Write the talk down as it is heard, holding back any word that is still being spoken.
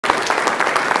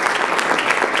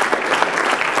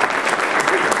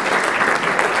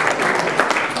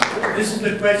This is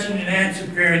the question and answer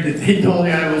period that they told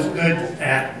me I was good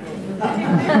at.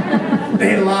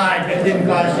 They lied. It didn't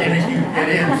cost you anything to get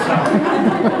in, so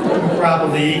we're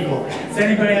probably equal. Does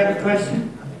anybody have a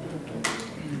question?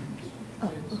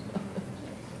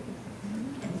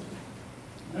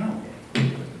 No.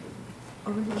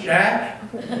 Jack?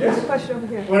 There's a question over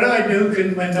here. What do I do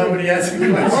when nobody asks a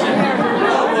question?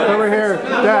 Over here.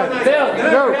 Dad. Bill,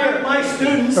 Go. they're my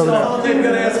students, so I'll take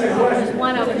good ask a question.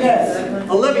 One over here. Yes.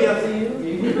 Olivia.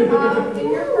 In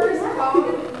your first poem,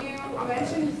 you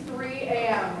mentioned 3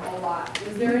 a.m. a lot.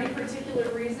 Was there any particular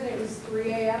reason it was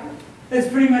 3 a.m.? It's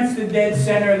pretty much the dead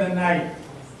center of the night.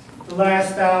 The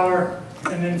last hour,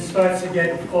 and then it starts to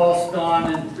get false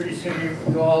dawn, and pretty soon you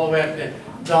can go all the way up to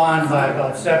dawn by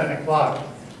about 7 o'clock.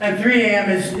 And 3 a.m.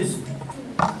 is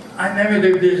I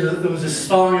remember there was a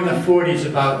song in the 40s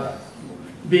about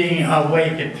being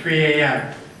awake at 3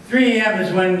 a.m. 3 a.m.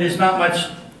 is when there's not much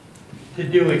to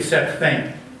do except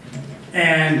think.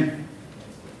 And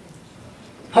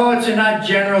poets are not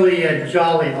generally a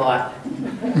jolly lot.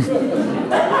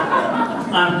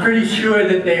 I'm pretty sure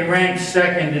that they rank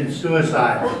second in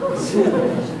suicide.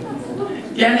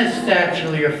 Dentists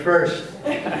actually are first.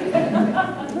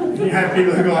 You have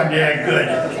people who are going, yeah, good.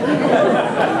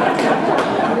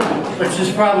 Which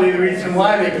is probably the reason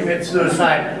why they commit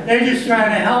suicide. They're just trying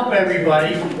to help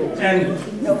everybody, and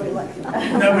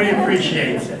nobody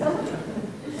appreciates it.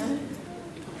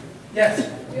 Yes?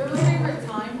 Do you have a favorite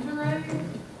time to write?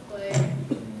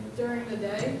 Like, during the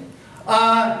day?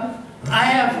 I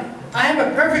have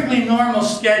a perfectly normal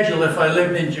schedule if I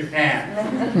lived in Japan.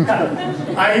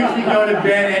 I usually go to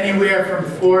bed anywhere from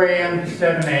 4 a.m. to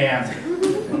 7 a.m.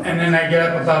 And then I get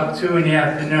up about 2 in the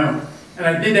afternoon. And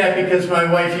I did that because my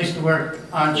wife used to work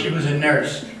on, she was a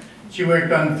nurse. She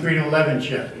worked on the 3 to 11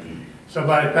 shift. So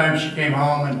by the time she came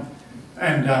home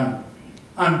and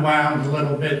unwound a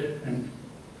little bit. And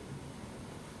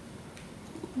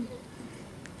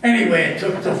anyway, it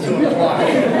took till 2 o'clock.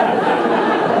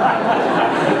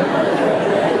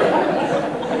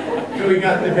 So we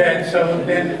got to bed, so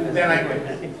then I could,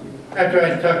 after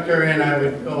I tucked her in, I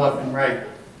would go up and write.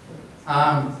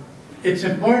 It's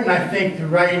important, I think, to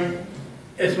write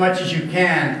as much as you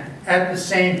can at the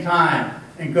same time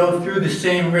and go through the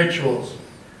same rituals.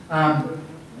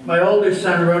 My older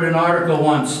son wrote an article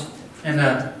once, and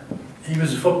he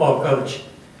was a football coach,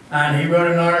 and he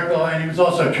wrote an article, and he was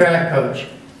also a track coach,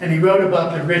 and he wrote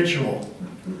about the ritual,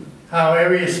 how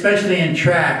especially in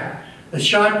track, the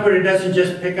shot putter doesn't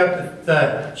just pick up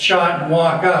the shot and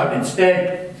walk out.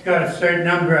 Instead, he's got a certain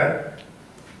number of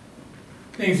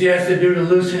things he has to do to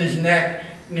loosen his neck,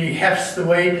 and he hefts the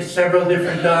weight several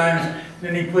different times,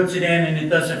 then he puts it in and it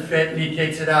doesn't fit, and he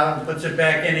takes it out and puts it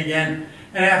back in again,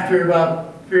 and after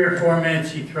about 3 or 4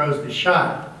 minutes he throws the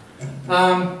shot.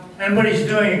 And what he's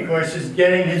doing, of course, is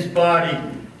getting his body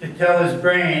to tell his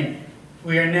brain,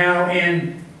 we are now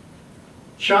in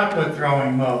shot put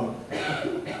throwing mode.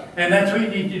 And that's what you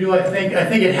need to do, I think. I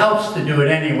think it helps to do it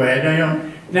anyway. You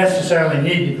don't necessarily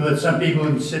need to do it. Some people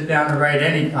can sit down and write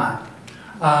anytime.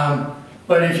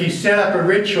 But if you set up a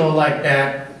ritual like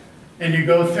that, and you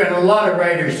go through, and a lot of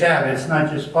writers have it, it's not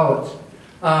just poets,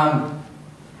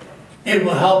 it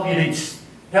will help you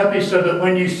so that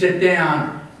when you sit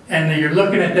down and you're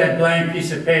looking at that blank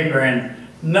piece of paper and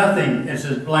nothing is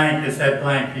as blank as that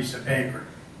blank piece of paper.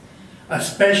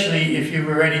 Especially if you've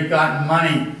already gotten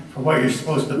money for what you're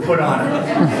supposed to put on it.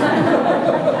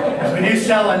 When you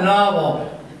sell a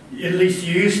novel, at least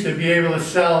you used to be able to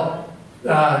sell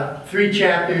 3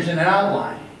 chapters in an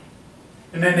outline.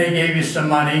 And then they gave you some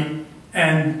money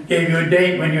and gave you a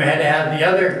date when you had to have the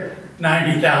other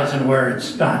 90,000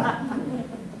 words done.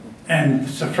 And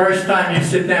it's the first time you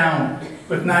sit down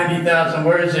with 90,000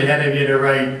 words ahead of you to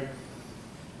write,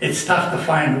 it's tough to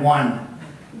find one.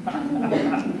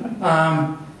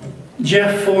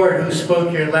 Jeff Ford, who spoke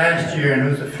here last year and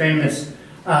who's a famous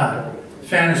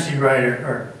fantasy writer,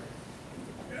 or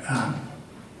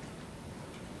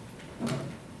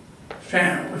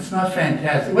it's not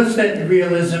fantastic. What's that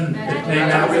realism that they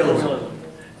have?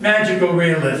 Magical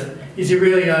realism. He's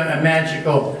really a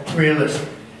magical realist.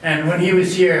 And when he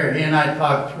was here, he and I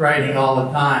talked writing all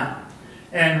the time.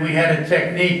 And we had a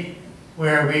technique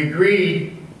where we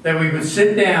agreed that we would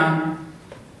sit down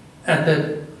at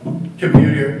the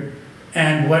computer,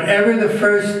 and whatever the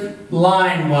first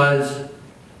line was,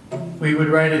 we would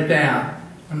write it down.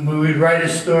 And we would write a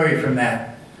story from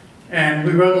that. And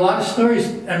we wrote a lot of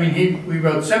stories. I mean, we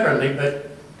wrote separately,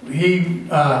 but we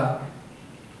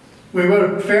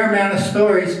wrote a fair amount of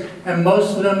stories, and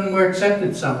most of them were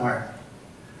accepted somewhere.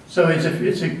 So it's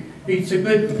a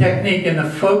good technique, and the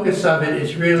focus of it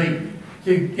is really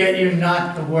to get you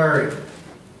not to worry.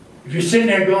 If you're sitting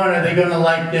there going, are they going to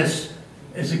like this?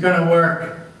 Is it going to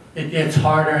work? It gets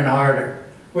harder and harder.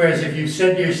 Whereas if you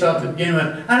said to yourself to begin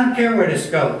with, I don't care where this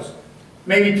goes.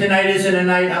 Maybe tonight isn't a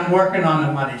night I'm working on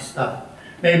the money stuff.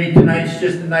 Maybe tonight's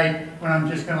just a night when I'm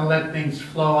just going to let things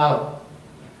flow out.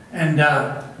 And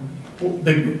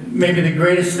maybe the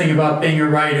greatest thing about being a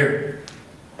writer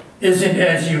isn't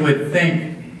as you would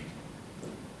think,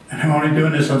 and I'm only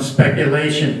doing this on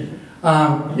speculation,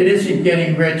 it isn't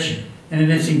getting rich and it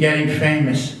isn't getting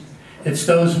famous. It's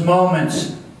those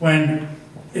moments when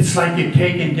it's like you're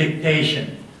taking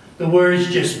dictation. The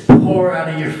words just pour out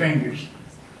of your fingers.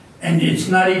 And it's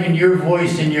not even your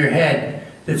voice in your head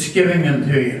that's giving them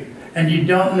to you. And you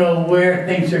don't know where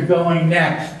things are going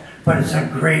next, but it's a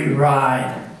great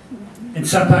ride. And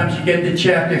sometimes you get to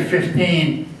chapter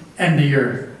 15 and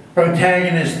your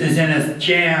protagonist is in a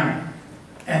jam.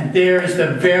 And there's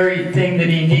the very thing that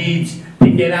he needs to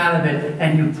get out of it,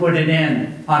 and you put it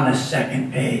in on the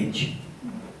second page.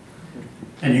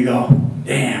 And you go,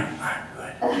 damn, I'm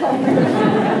good.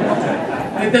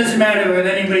 It doesn't matter whether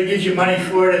anybody gives you money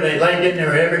for it, or they like it,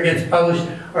 or it ever gets published,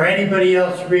 or anybody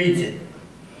else reads it.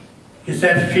 Because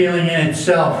that feeling in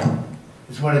itself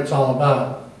is what it's all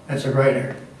about as a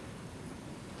writer.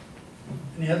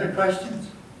 Any other questions?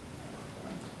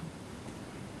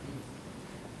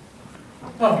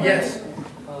 Oh, yes.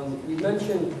 You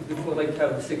mentioned before, like, how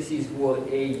the 60s were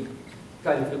a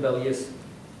kind of rebellious,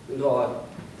 raw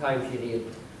time period.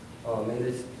 And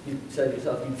as you said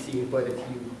yourself, you've seen quite a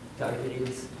few time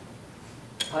periods.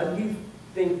 How do you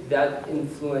think that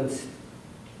influenced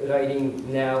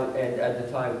writing now and at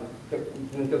the time,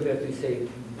 when compared to, say,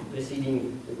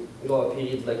 preceding raw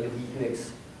periods like the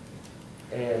beatniks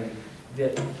and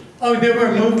the... Oh, there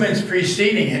were movements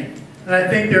preceding it. And I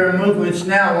think there are movements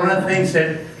now. One of the things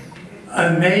that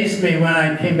amazed me when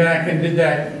I came back and did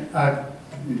that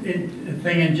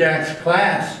thing in Jack's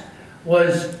class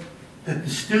was that the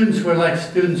students were like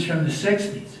students from the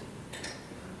 60s.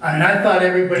 I mean, I thought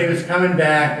everybody was coming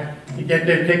back to get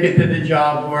their ticket to the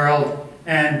job world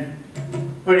and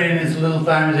put in as little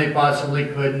time as they possibly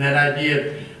could, and that idea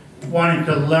of wanting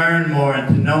to learn more and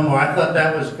to know more, I thought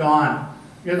that was gone.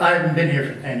 Because I haven't been here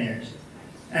for 10 years.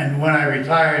 And when I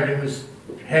retired, it was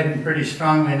heading pretty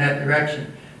strongly in that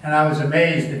direction. And I was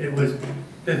amazed that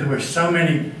there were so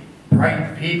many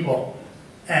bright people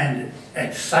and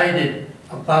excited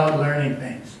about learning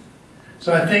things.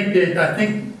 So I think, you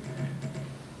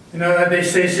know, they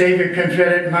say save your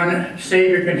Confederate money,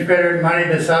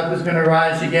 the South is going to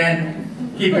rise again.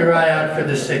 Keep your eye out for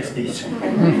the 60s.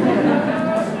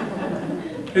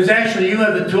 Because actually you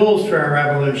have the tools for a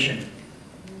revolution.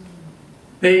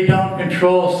 They don't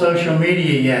control social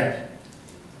media yet.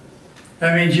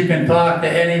 That means you can talk to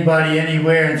anybody,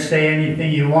 anywhere, and say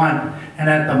anything you want. And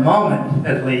at the moment,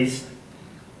 at least,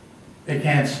 they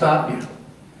can't stop you.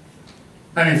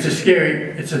 I mean,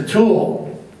 it's a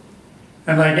tool.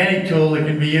 And like any tool, it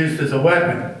can be used as a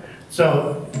weapon.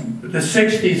 So the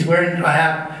 60s weren't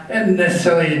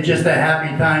necessarily just a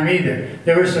happy time either.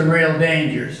 There were some real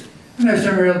dangers. And there's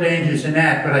some real dangers in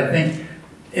that, but I think,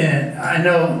 I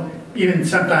know even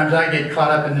sometimes I get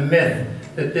caught up in the myth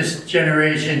that this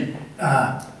generation,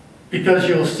 because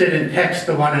you'll sit and text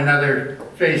to one another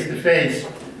face to face,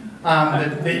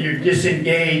 that you're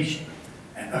disengaged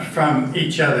from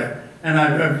each other. And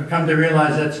I've come to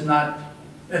realize that's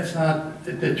not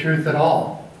the truth at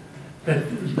all.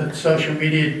 That social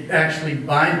media actually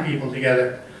bind people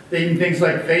together. Even things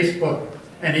like Facebook,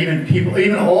 and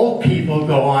even old people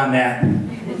go on that and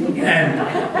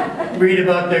read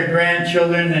about their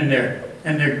grandchildren and their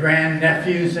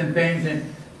grandnephews and things. And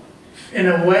in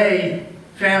a way,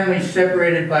 families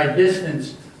separated by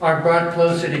distance are brought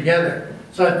closer together.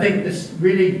 So I think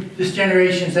this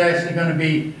generation is actually going to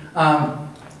be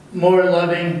more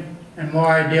loving and more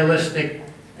idealistic,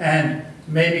 and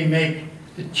maybe make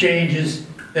the changes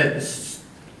that the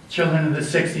children of the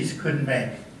 60s couldn't make.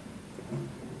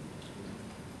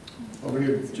 Over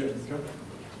here, Joe.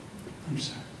 I'm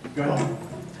sorry. Go ahead.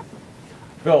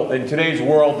 Bill, in today's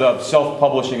world of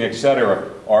self-publishing, etc.,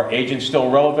 are agents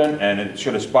still relevant, and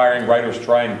should aspiring writers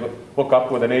try and hook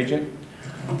up with an agent?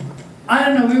 I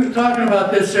don't know, we were talking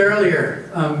about this earlier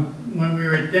when we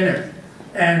were at dinner,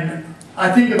 and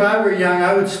I think if I were young,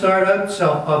 I would start out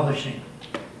self-publishing,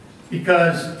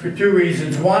 because for two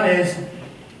reasons. One is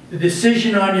the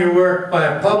decision on your work by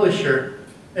a publisher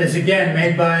is again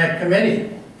made by a committee,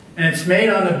 and it's made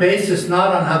on the basis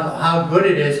not on how good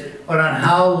it is, but on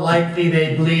how likely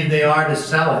they believe they are to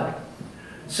sell it.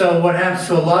 So what happens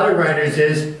to a lot of writers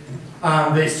is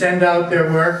they send out their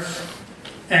works,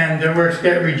 and their works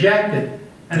get rejected.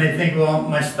 and they think, well,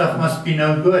 my stuff must be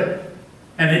no good.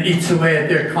 And it eats away at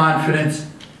their confidence,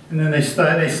 and then they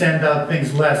send out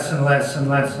things less and less and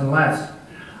less and less.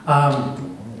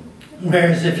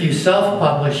 Whereas if you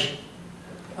self-publish,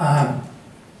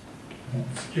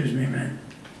 excuse me a minute.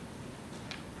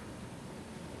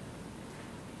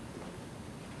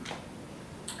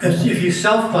 If you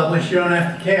self-publish, you don't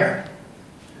have to care.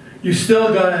 You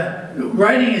still gotta,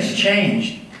 writing has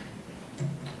changed.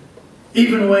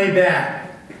 Even way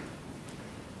back,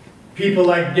 people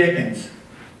like Dickens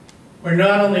were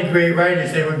not only great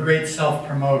writers, they were great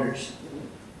self-promoters.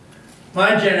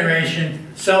 My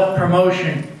generation,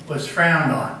 self-promotion was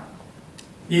frowned on.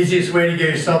 The easiest way to get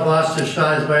yourself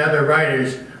ostracized by other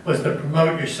writers was to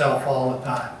promote yourself all the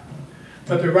time.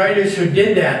 But the writers who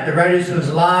did that, the writers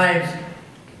whose lives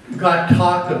got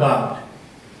talked about,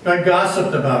 got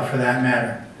gossiped about for that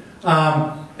matter,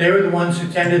 they were the ones who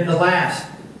tended to last.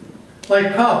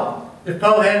 Like Poe. If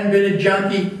Poe hadn't been a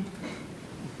junkie,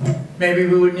 maybe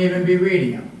we wouldn't even be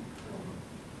reading him.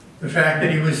 The fact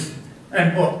that he was,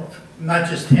 and well, not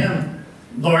just him,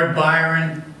 Lord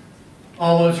Byron,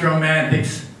 all those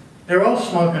romantics, they were all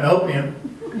smoking opium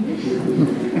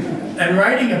and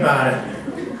writing about it.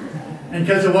 And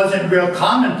because it wasn't real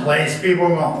commonplace, people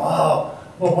were going, oh,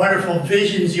 what wonderful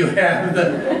visions you have of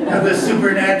the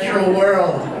supernatural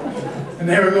world. And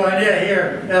they were going, yeah,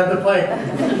 here, have the plate.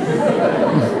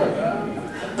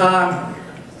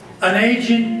 An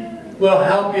agent will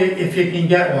help you if you can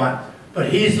get one,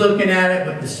 but he's looking at it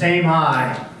with the same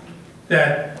eye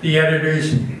that the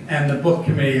editors and the book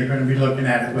committee are going to be looking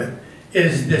at it with.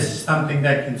 Is this something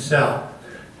that can sell?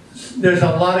 There's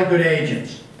a lot of good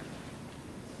agents,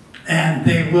 and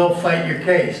they will fight your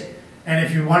case. And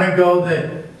if you want to go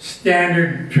the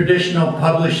standard traditional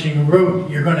publishing route,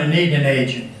 you're going to need an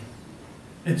agent.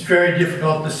 It's very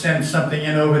difficult to send something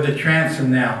in over the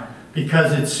transom now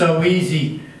because it's so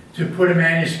easy to put a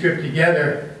manuscript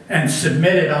together and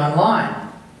submit it online.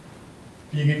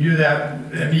 You can do that.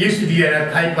 It used to be you had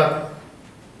to type up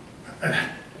a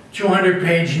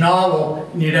 200-page novel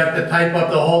and you'd have to type up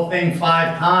the whole thing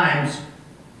 5 times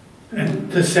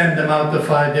and to send them out to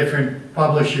 5 different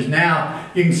publishers. Now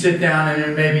you can sit down and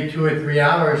in maybe 2 or 3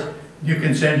 hours you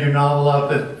can send your novel out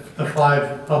to the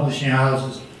 5 publishing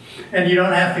houses. And you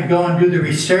don't have to go and do the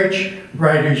research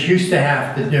writers used to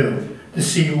have to do to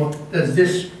see, does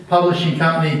this publishing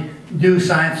company do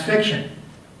science fiction?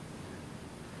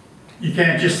 You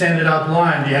can't just send it out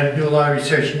blind. You had to do a lot of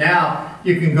research. Now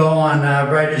you can go on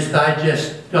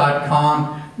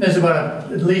writersdigest.com. There's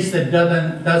about at least a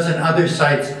dozen other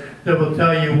sites that will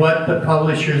tell you what the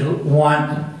publishers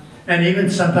want, and even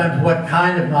sometimes what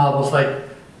kind of novels. Like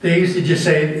they used to just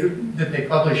say that they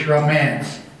publish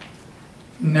romance.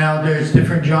 Now there's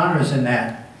different genres in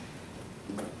that.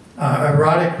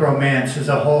 Erotic romance is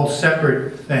a whole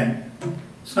separate thing.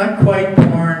 It's not quite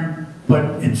porn,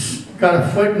 but it's got a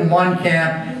foot in one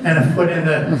camp and a foot in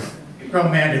the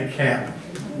romantic camp.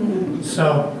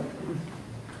 So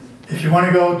if you want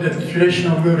to go the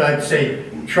traditional route, I'd say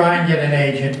try and get an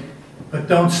agent, but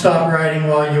don't stop writing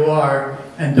while you are,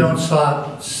 and don't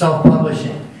stop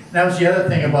self-publishing. That was the other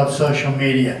thing about social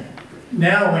media.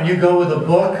 Now when you go with a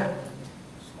book,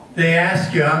 they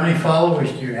ask you how many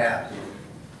followers do you have.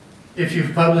 If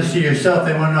you've published it yourself,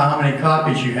 they want to know how many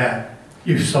copies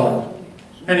you've sold.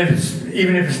 And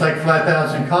even if it's like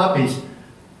 5,000 copies,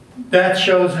 that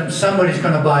shows them somebody's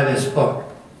going to buy this book.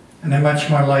 And they're much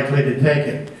more likely to take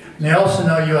it. And they also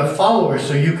know you have followers,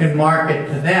 so you can market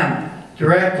to them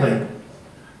directly.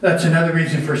 That's another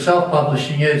reason for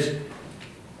self-publishing is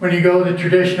when you go with a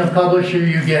traditional publisher,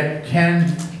 you get 10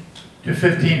 to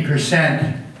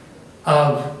 15%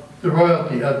 of the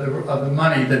royalty, of the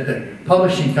money that the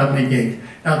publishing company gave.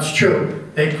 Now it's true,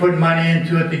 they put money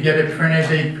into it to get it printed,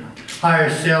 they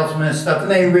hire salesmen and stuff, and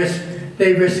they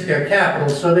risk their capital,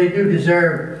 so they do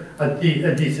deserve a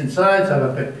decent size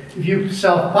of it. But if you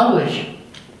self-publish,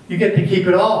 you get to keep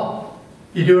it all.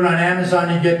 You do it on Amazon,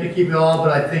 you get to keep it all,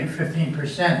 but I think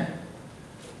 15%.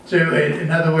 So in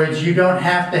other words, you don't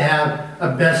have to have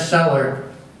a bestseller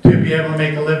to be able to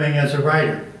make a living as a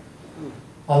writer.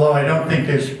 Although I don't think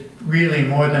there's really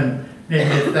more than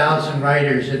maybe 1,000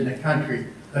 writers in the country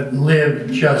that live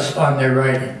just on their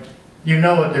writing. You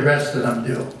know what the rest of them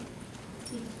do.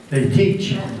 They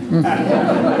teach.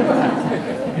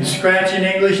 You scratch an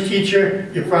English teacher,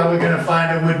 you're probably going to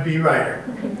find a would-be writer.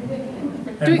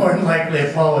 And more than likely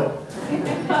a poet.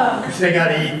 Because they got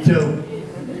to eat too.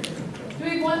 Do we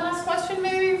have one last question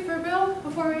maybe for Bill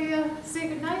before we say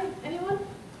goodnight? Anyone?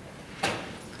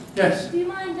 Yes. Do you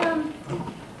mind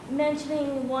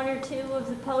mentioning 1 or 2 of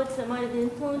the poets that might have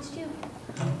influenced you?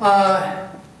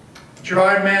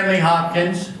 Gerard Manley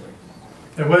Hopkins.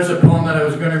 There was a poem that I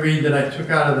was going to read that I took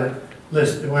out of the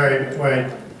list where I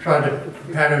tried to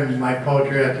pattern my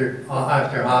poetry after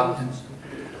Hopkins.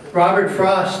 Robert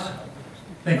Frost, I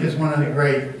think, is one of the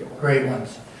great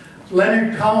ones.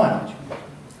 Leonard Cohen.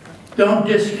 Don't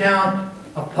discount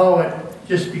a poet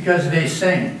just because they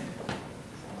sing.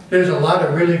 There's a lot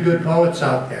of really good poets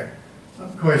out there.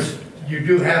 Of course, you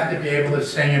do have to be able to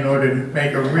sing in order to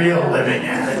make a real living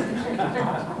at it.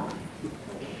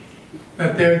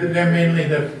 But they're mainly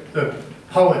the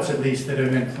poets, at least, that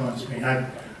have influenced me. I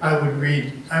would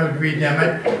read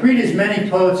them. I'd read as many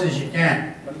poets as you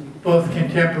can, both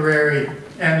contemporary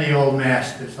and the old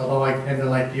masters, although I tend to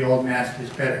like the old masters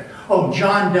better. Oh,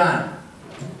 John Donne.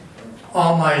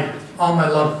 All my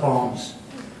love poems.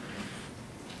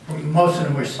 Most of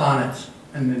them were sonnets,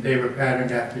 and they were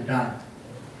patterned after Donne.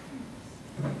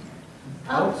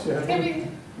 Alex, you have Can one? we,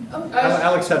 oh,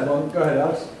 Alex had one. Go ahead,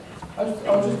 Alex. I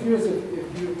was just curious if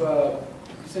you've, you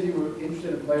said you were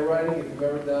interested in playwriting, if you've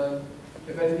ever done,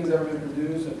 if anything's ever been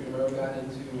produced, if you've ever gotten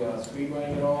into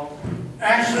screenwriting at all?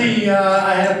 Actually,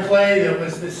 I had a play that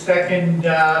was the second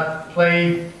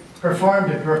play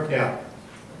performed at Brookdale.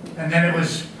 And then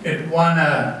it won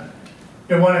a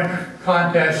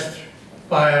contest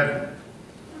by a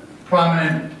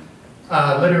prominent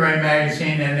literary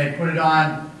magazine, and they put it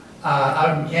on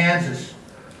out in Kansas.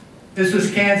 This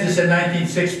was Kansas in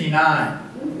 1969.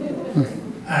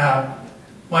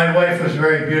 My wife was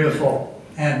very beautiful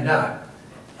and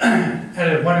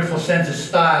had a wonderful sense of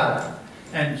style.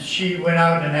 And she went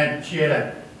out and she had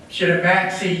a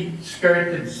maxi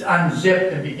skirt that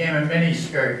unzipped and became a mini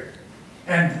skirt.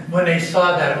 And when they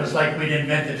saw that, it was like we'd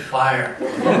invented fire.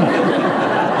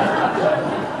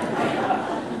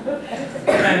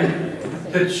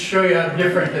 And to show you how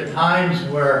different the times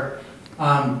were,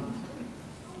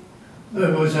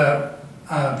 there was a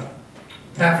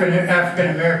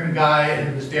African-American guy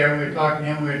who was there. We were talking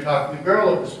to him. We were talking to the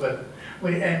girl that was with him.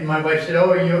 And my wife said,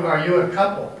 "Oh, are you a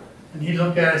couple?" And he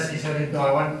looked at us. He said, "Do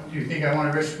you think I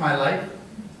want to risk my life?"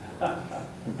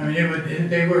 I mean,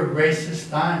 they were racist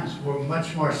times. Were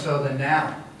much more so than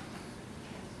now.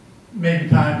 Maybe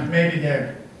the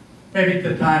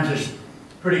times are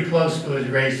pretty close to as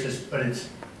racist, but it's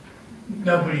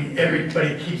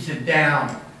everybody keeps it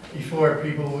down. Before,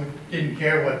 people didn't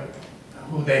care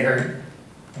who they hurt.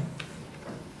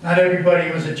 Not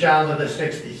everybody was a child of the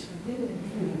 60s.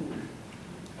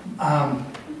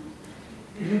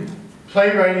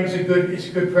 Playwriting is a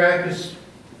good practice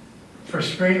for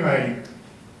screenwriting.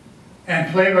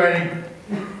 And playwriting,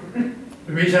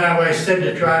 the reason I always said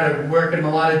to try to work in a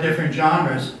lot of different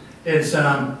genres is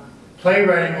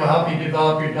playwriting will help you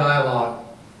develop your dialogue.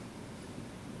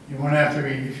 You won't have to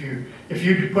read. If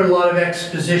you put a lot of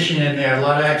exposition in there, a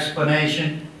lot of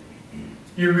explanation,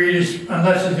 your readers,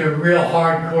 unless they're a real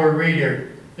hardcore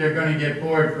reader, they're going to get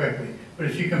bored quickly. But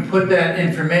if you can put that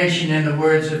information in the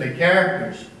words of the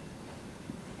characters,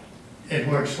 it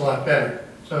works a lot better.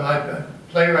 So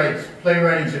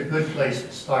playwriting's a good place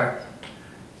to start.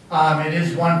 It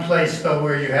is one place, though,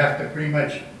 where you have to pretty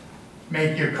much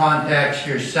make your contacts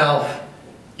yourself,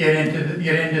 get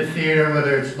into theater,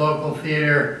 whether it's local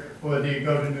theater or whether you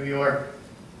go to New York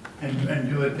and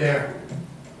do it there.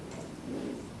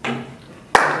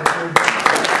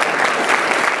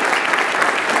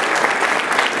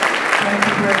 Thank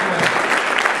you very much.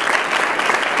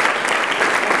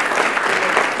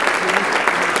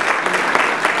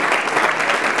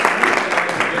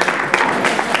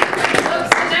 Folks,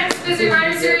 the next Busy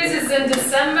Writer Series is in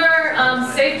December.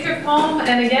 Safe trip home,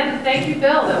 and again, thank you,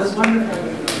 Bill. That was wonderful.